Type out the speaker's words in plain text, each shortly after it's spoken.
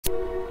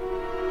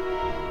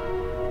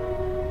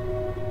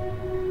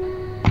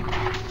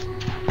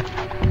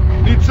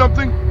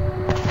something?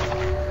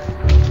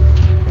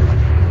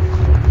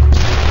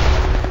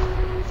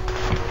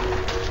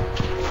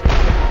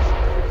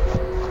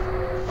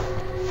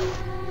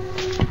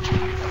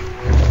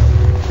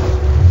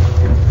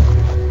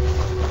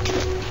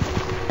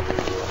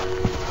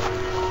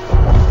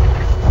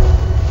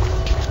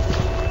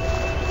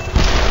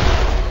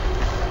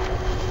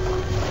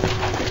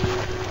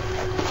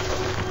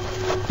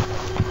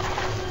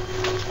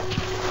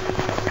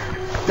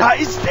 Da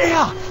ist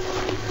er!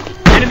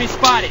 Enemy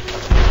spotted!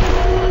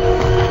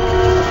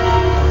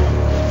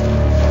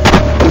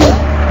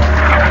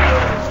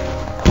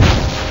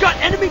 Got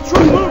enemy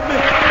troop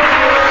movement!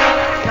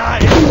 Da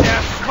ist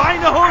der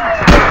Schweinehund!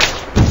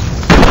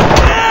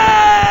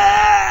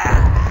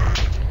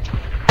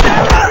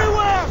 They're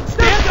everywhere!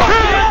 Stand up!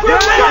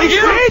 Ich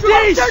seh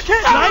dich!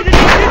 Schneide dich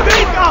den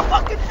Weg ab!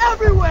 Fucking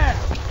everywhere!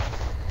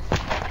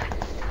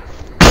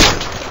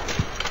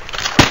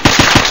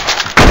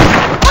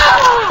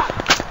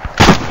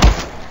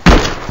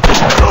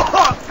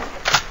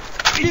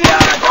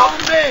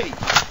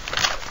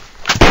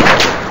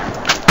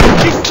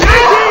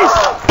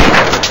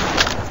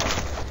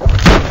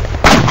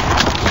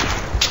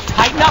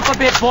 Tighten up a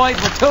bit, boys.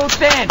 We're too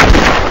thin.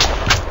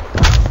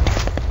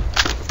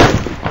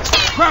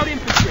 Crowd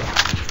infantry.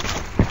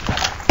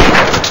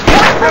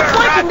 We're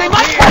flanking. They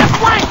might try to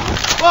flank.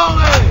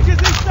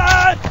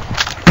 Gesichtern!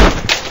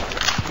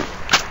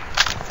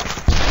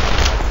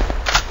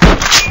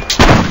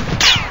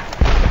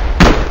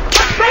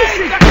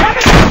 Facing! They're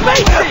coming from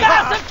facing!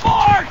 Massive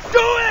force!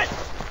 Do it!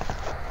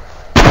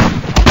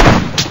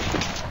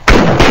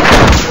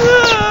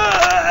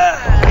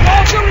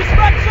 All due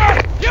respect, sir!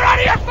 You're out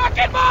of your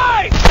fucking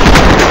mind!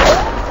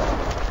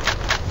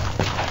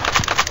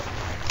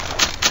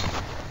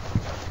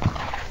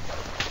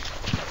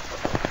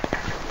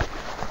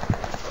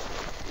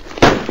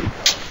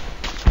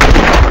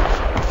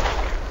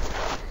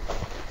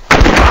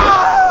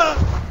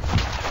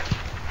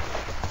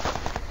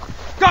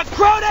 Got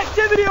crowd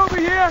activity over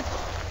here!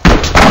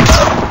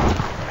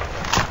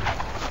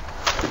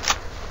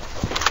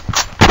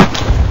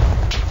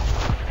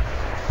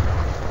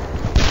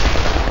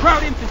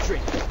 Crowd infantry.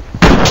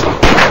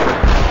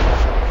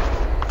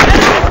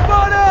 Enemy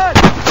spotted!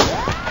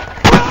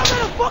 I'm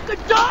gonna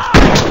fucking die!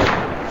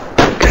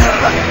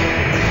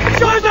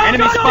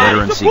 Enemy spotted.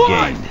 Veterancy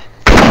gained.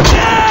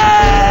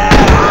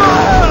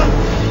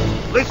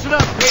 Listen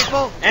up,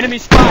 people! Enemy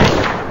spotted.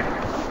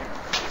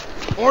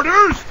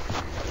 Orders!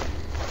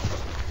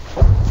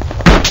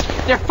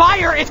 Their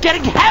fire is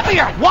getting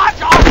heavier!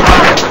 Watch our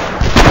fire!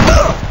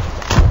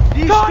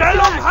 Die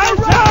Stellung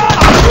halten!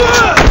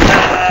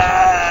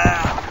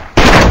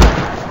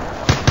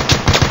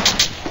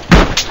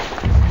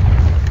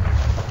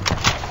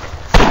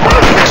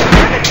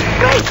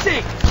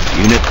 Facing!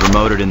 Unit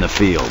promoted in the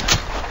field.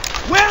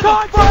 Where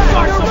the fuck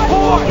our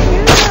support?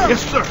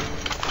 Yes, sir!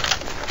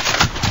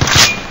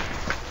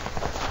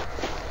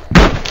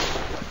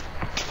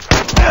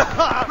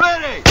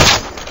 Ready!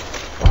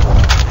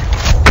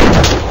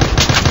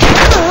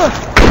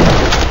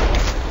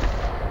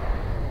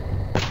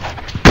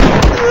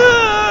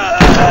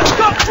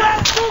 Got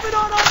plans moving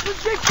on our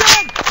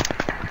position!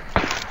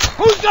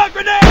 Who's got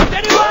grenades?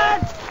 Anyone?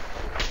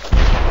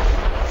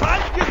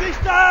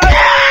 Feindgesichter!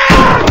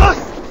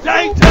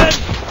 Denken!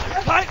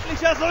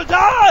 Feindlicher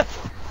Soldat!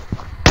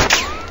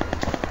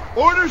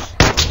 Orders!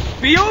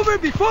 Be over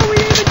before we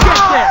even get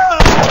there!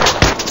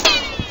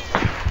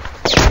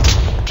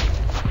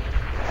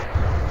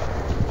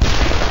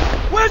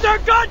 Where's our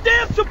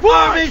goddamn support?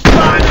 Army's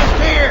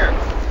finest here!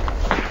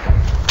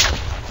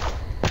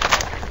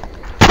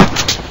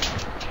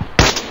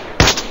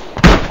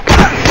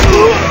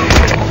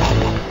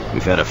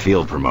 We've had a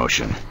field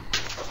promotion.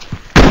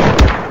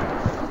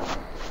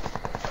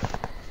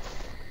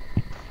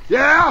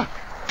 Yeah?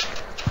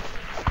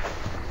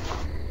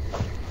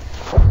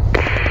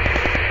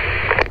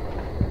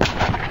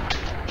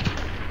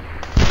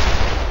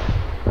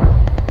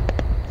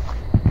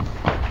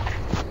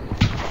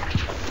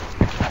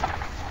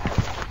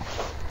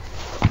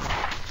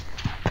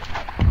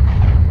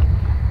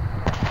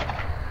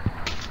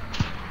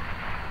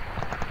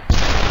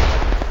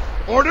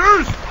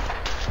 Orders!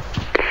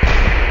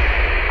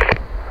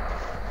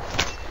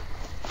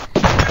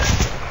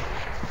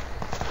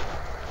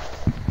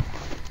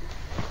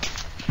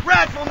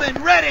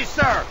 Riflemen ready,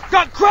 sir!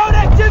 Got crowd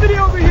activity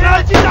over here!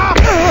 Got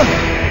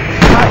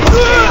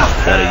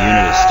a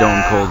unit of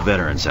stone-cold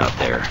veterans out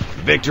there.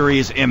 Victory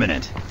is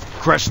imminent.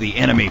 Crush the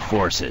enemy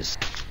forces.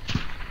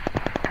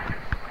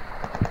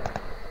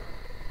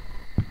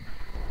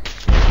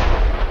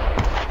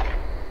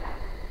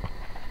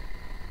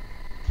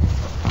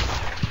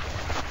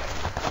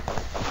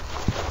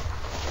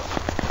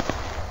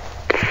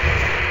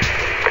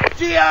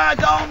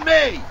 GI's on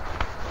me!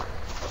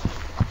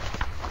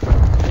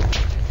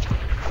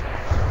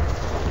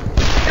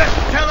 Just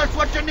tell us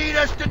what you need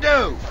us to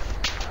do!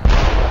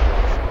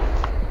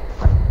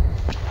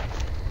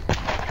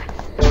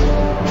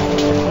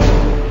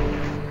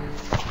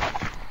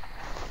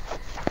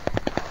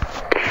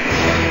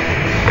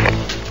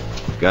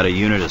 Got Got a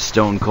unit of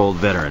stone-cold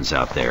veterans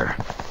out there.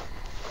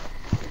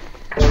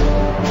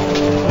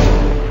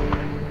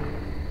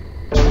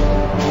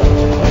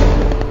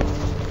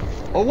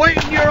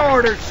 Awaiting your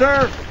orders,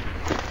 sir.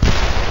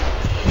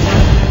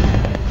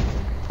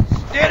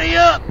 Steady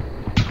up.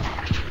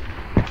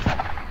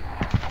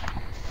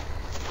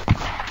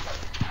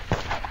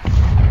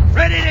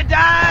 Ready to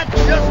die?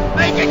 Just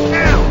make it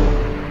count.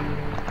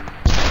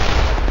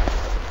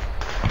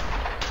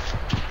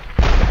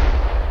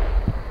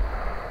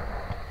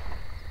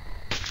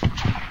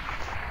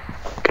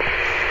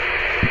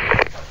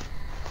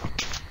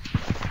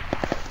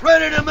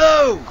 Ready to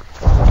move.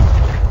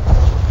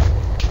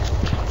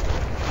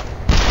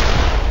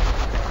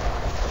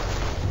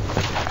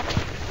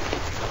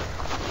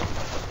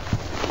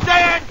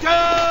 Stand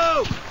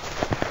to!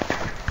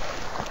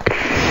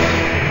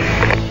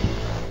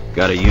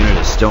 Got a unit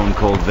of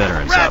stone-cold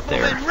veterans out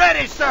there. Rifleman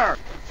ready, sir.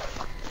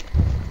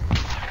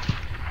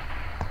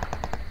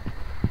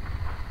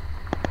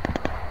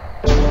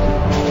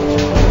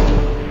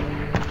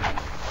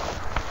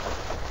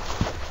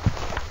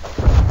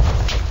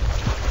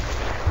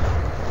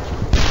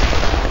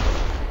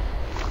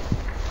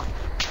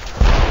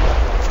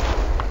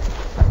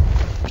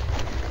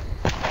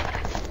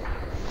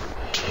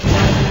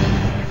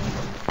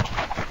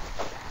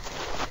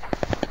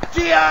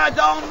 GI's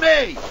on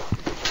me!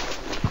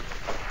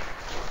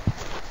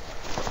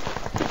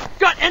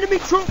 Got enemy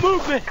troop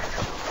movement!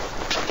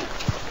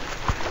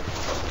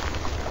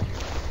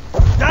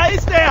 Da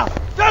ist er!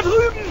 Da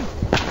drüben!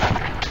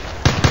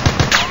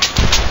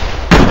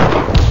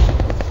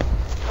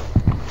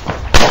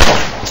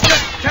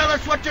 Just tell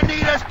us what you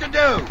need us to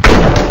do!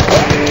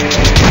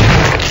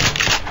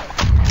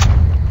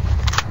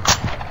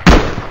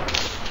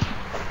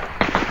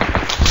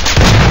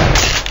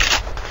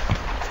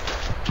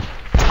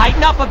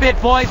 Tighten up a bit,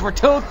 boys. We're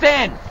too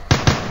thin.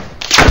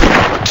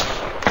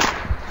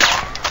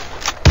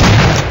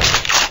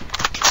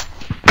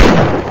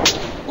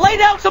 Lay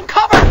down some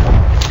cover!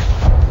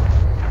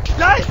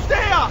 Da ist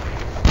er!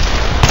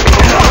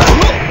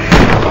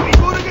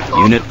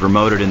 Unit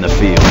promoted in the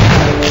field.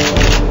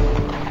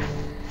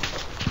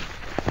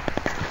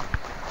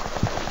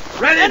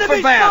 Ready Enemy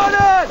for battle!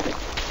 spotted!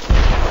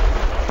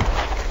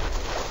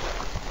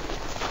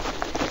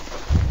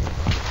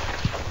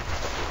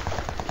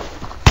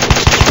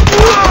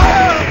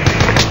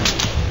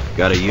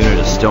 Got a unit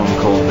of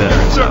stone-cold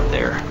veterans out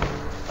there.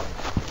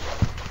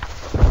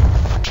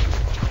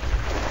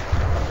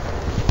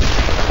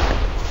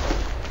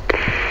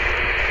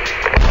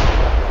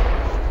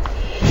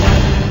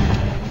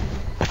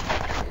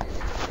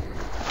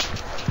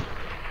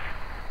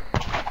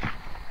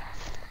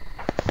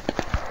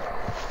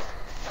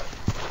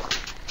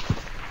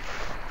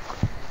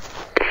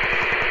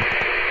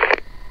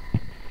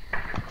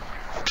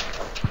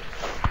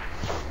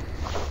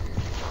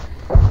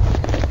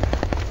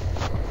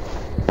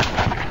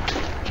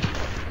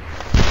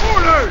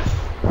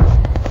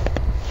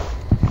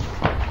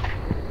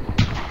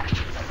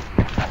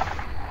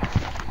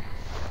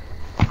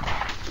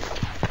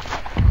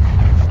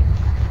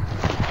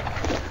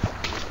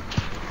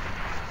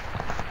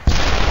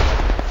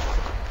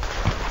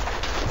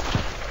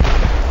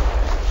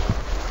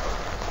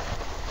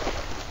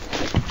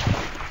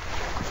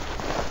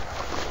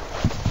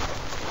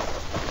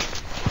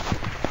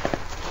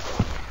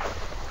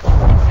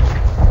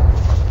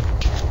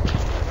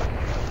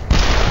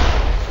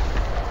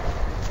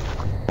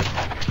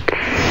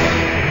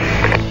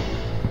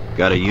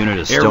 Got a unit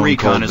of Air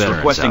recon stone-cold is veterans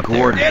requesting out there.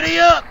 coordinates. Steady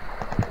up!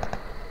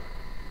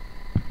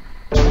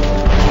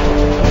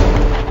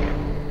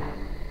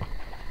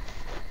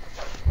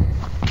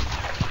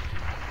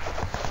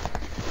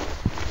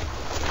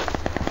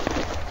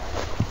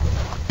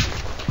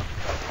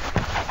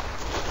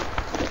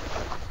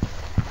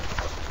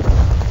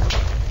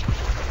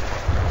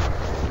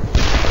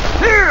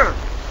 Here!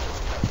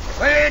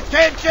 Pay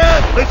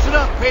attention! Listen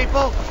up,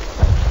 people!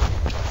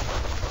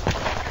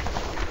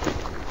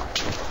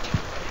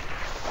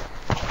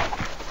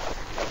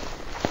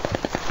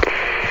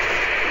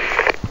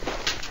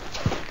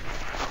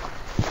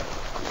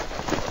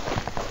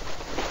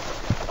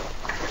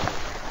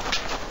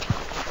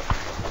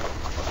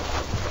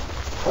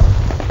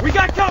 We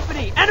got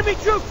company! Enemy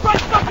troops right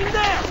fucking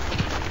there!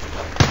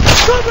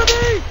 Cover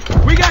me!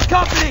 We got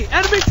company!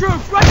 Enemy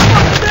troops right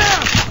fucking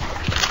there!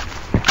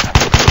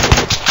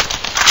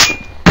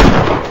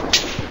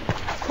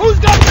 Who's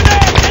got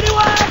grenades?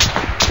 Anyone?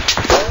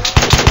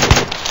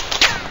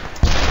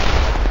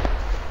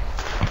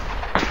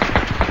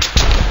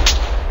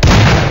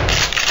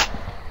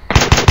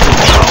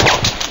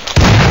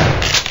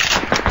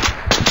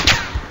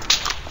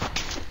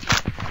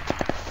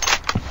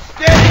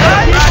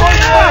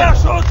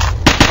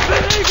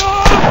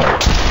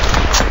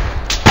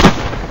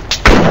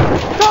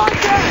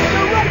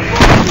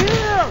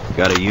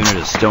 Got a unit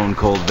of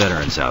stone-cold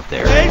veterans out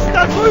there. Er ist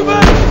da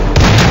drüben!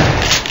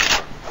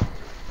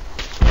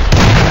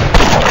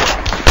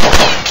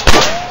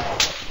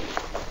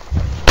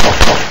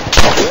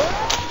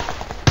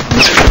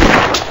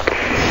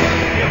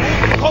 Wir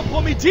wurden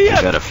kompromittiert! You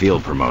got a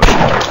field promotion.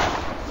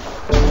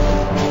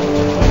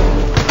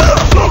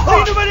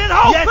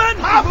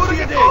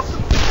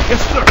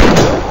 Yes, sir.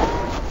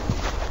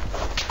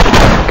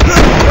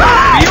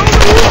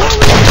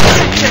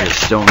 There's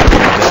Stone Cold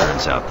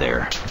veterans out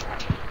there.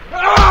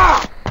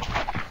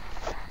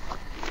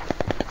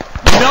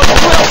 You know the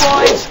drill,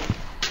 boys!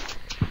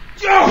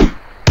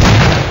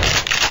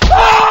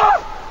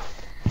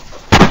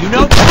 You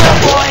know the drill,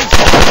 boys!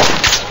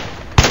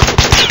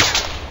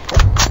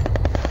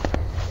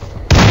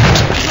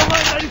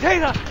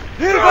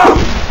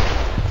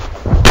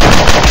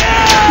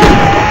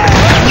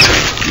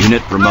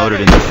 Unit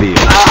promoted in the field.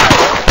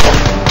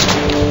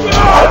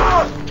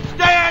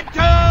 Stand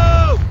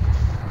to!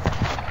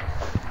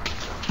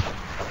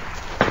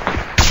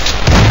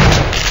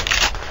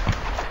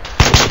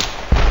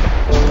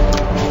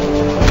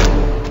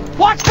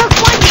 Watch for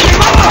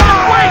flanking!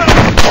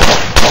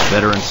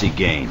 Veterancy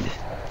gained.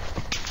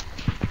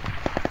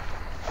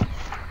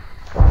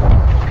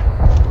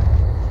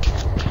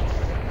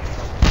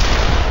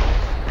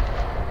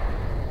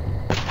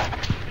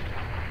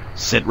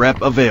 Sit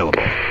rep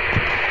available.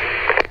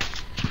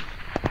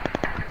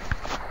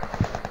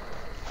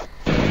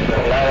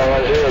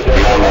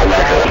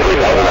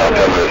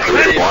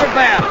 Ready for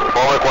battle.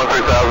 Bullet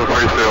 13000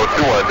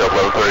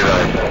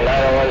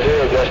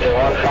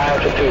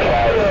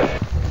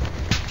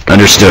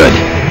 Understood.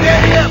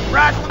 Steady up,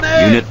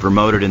 rifleman. Unit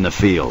promoted in the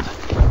field.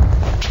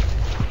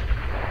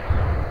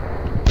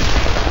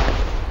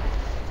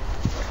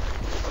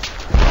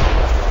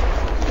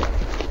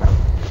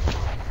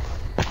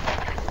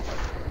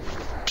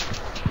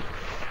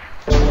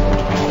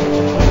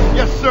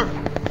 Yes, sir.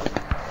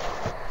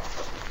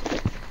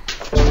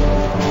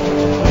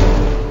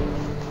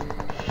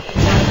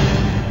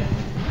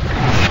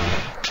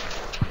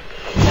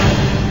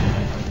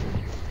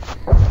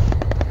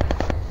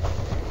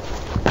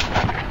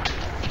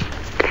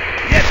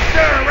 Yes,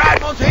 sir.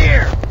 Rifles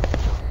here.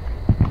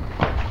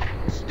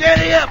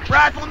 Steady up,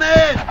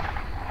 rifleman.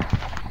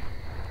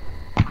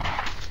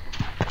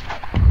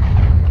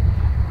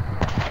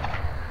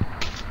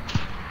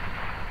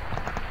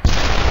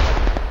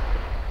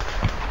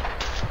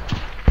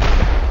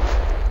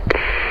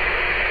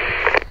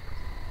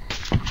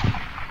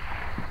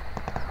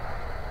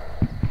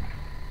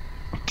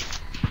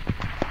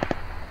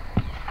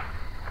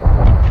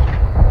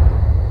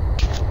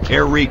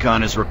 Air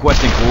Recon is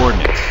requesting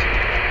coordinates.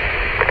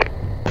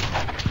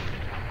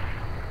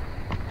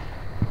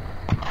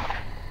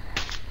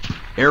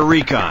 Air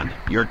Recon,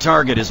 your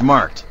target is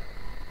marked.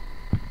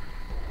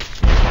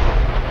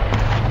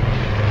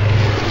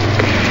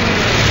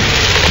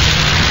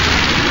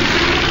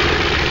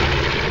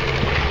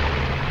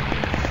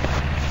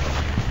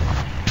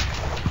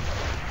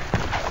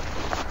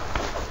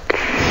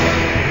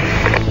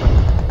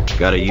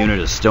 Got a unit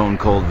of Stone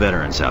Cold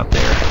veterans out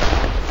there.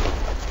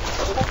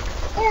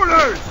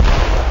 Orders.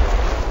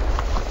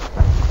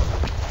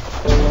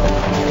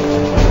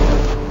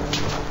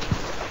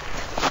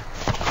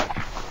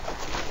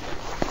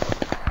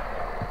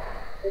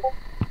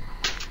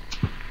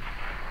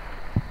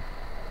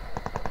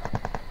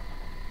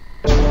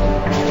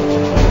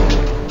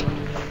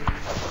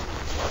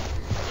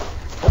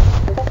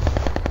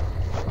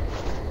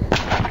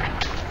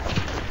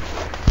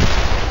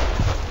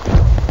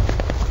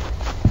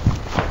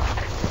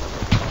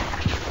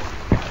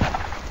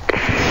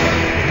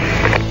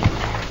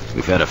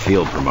 We've had a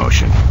field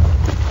promotion.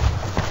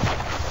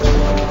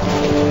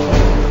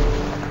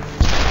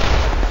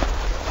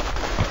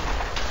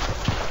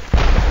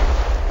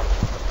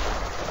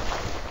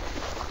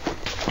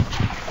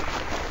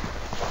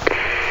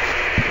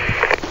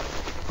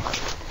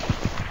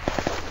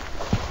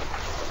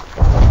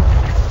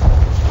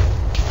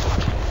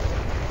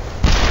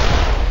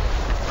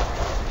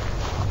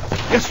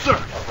 Yes, sir.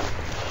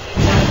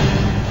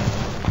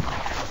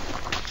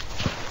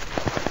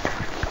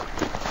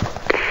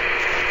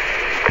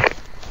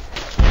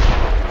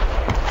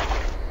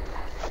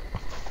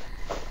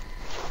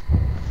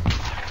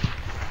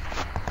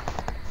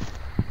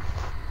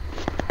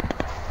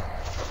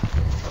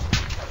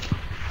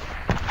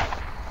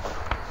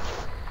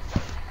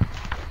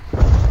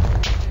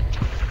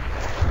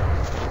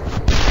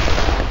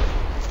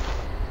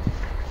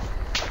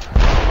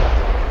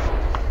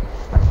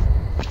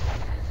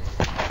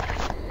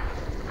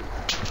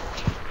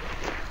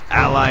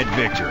 Allied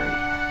victory.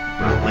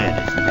 Berlin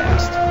is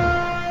next.